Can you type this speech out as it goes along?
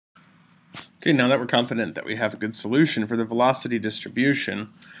Okay, now that we're confident that we have a good solution for the velocity distribution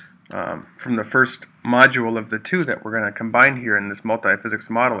from the first module of the two that we're going to combine here in this multi-physics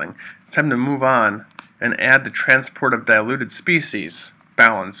modeling, it's time to move on and add the transport of diluted species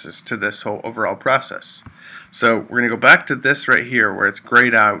balances to this whole overall process. So we're going to go back to this right here where it's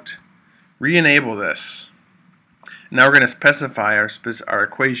grayed out, re-enable this. Now we're going to specify our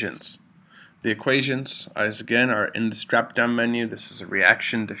equations. The equations, as again, are in this drop-down menu. This is a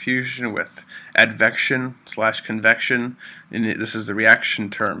reaction diffusion with advection / convection, and this is the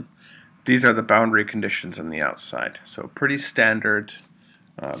reaction term. These are the boundary conditions on the outside. So pretty standard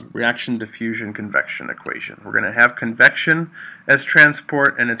reaction diffusion convection equation. We're going to have convection as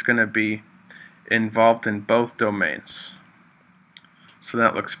transport, and it's going to be involved in both domains. So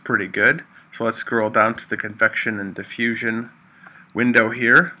that looks pretty good. So let's scroll down to the convection and diffusion window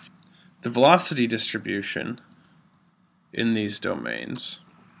here. The velocity distribution in these domains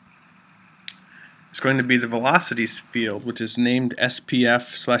is going to be the velocity field, which is named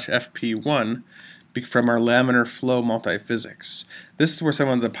SPF/FP1 from our laminar flow multiphysics. This is where some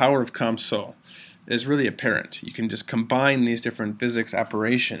of the power of Comsol is really apparent. You can just combine these different physics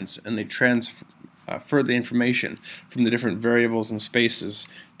operations and they transfer the information from the different variables and spaces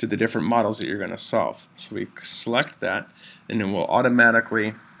to the different models that you're going to solve. So we select that, and it will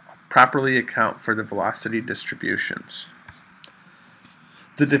automatically properly account for the velocity distributions.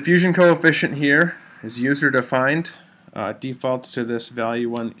 The diffusion coefficient here is user defined, defaults to this value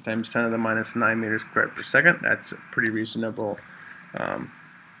 1 times 10 to the minus 9 meters squared per second. That's a pretty reasonable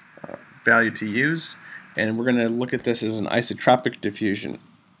value to use, and we're going to look at this as an isotropic diffusion.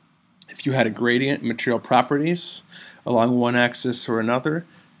 If you had a gradient in material properties along one axis or another,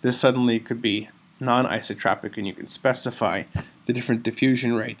 this suddenly could be non-isotropic, and you can specify the different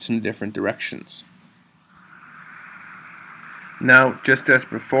diffusion rates in different directions. Now, just as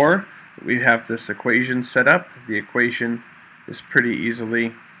before, we have this equation set up. The equation is pretty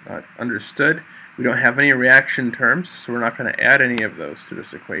easily understood. We don't have any reaction terms, so we're not going to add any of those to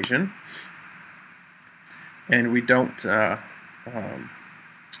this equation. And we don't have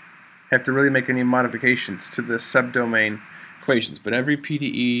to really make any modifications to the subdomain equations, but every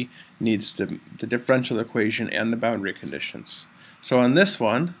PDE needs the differential equation and the boundary conditions. So on this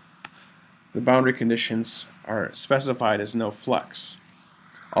one, the boundary conditions are specified as no flux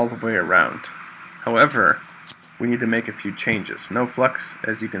all the way around. However, we need to make a few changes. No flux,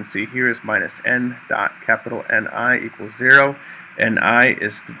 as you can see here, is minus n dot capital Ni equals 0. Ni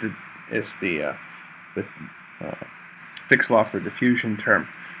is the Fick's law for diffusion term.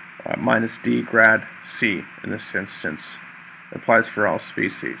 Minus d grad C in this instance applies for all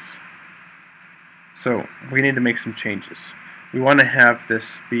species. So we need to make some changes. We want to have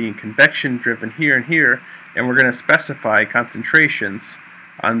this being convection driven here and here, and we're going to specify concentrations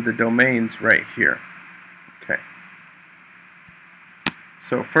on the domains right here. Okay.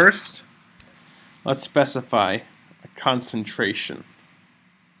 So first, let's specify a concentration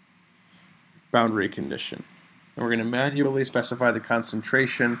boundary condition. And we're going to manually specify the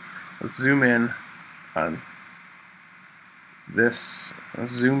concentration. Let's zoom in on this.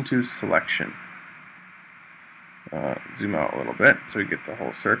 Let's zoom to selection. Zoom out a little bit so we get the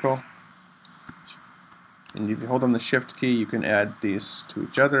whole circle. And if you hold down the shift key, you can add these to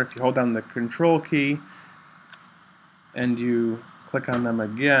each other. If you hold down the control key and you click on them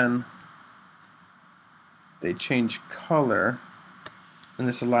again, they change color, and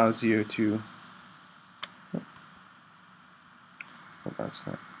this allows you to hold on, it's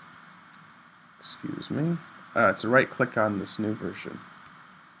not. Excuse me. It's a right click on this new version.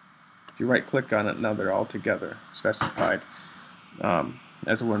 If you right click on it, now they're all together specified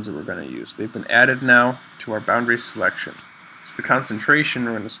as the ones that we're going to use. They've been added now to our boundary selection. So the concentration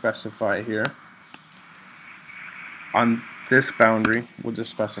we're going to specify here on this boundary, we'll just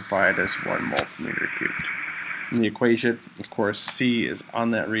specify it as 1 mole per meter cubed. In the equation, of course, C is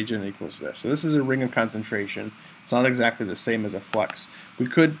on that region equals this. So this is a ring of concentration. It's not exactly the same as a flux. We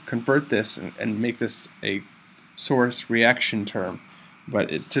could convert this and make this a source reaction term, but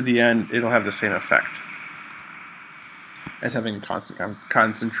to the end, it'll have the same effect as having a constant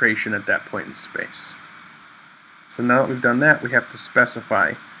concentration at that point in space. So now that we've done that, we have to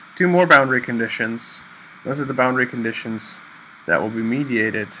specify 2 more boundary conditions. Those are the boundary conditions that will be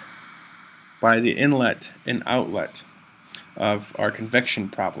mediated by the inlet and outlet of our convection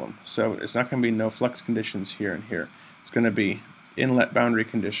problem. So it's not going to be no flux conditions here and here. It's going to be inlet boundary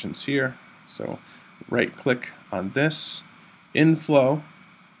conditions here. So right click on this, inflow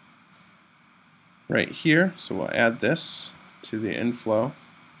right here. So we'll add this to the inflow.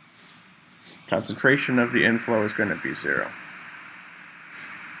 Concentration of the inflow is going to be 0.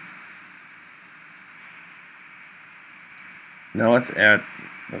 Now let's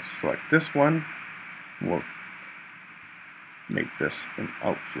select this one. We'll make this an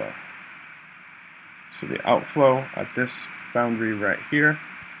outflow. So the outflow at this boundary right here,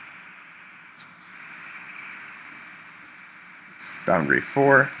 it's boundary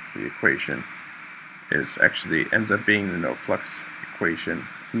 4, the equation ends up being the no flux equation,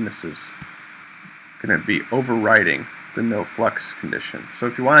 and this is going to be overriding the no flux condition. So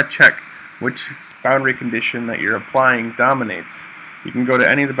if you want to check which boundary condition that you're applying dominates, you can go to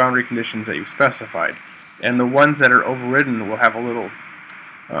any of the boundary conditions that you've specified, and the ones that are overridden will have a little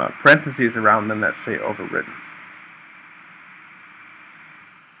parentheses around them that say overridden.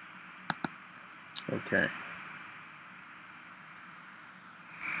 Okay.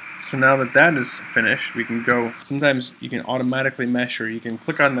 So now that that is finished, we can go, sometimes you can automatically mesh, or you can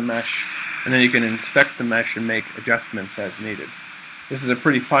click on the mesh and then you can inspect the mesh and make adjustments as needed. This is a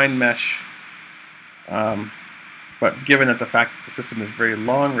pretty fine mesh, but given that the fact that the system is very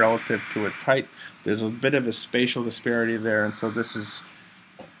long relative to its height, there's a bit of a spatial disparity there, and so this is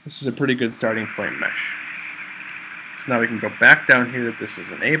a pretty good starting point mesh. So now we can go back down here that this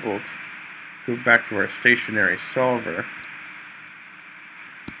is enabled, go back to our stationary solver,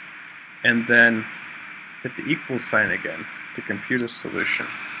 and then hit the equals sign again to compute a solution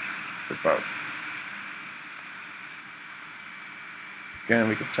for both. Again,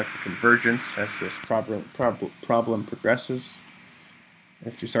 we can check the convergence as this problem progresses.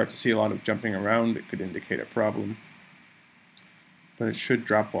 If you start to see a lot of jumping around, it could indicate a problem, but it should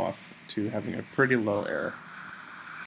drop off to having a pretty low error.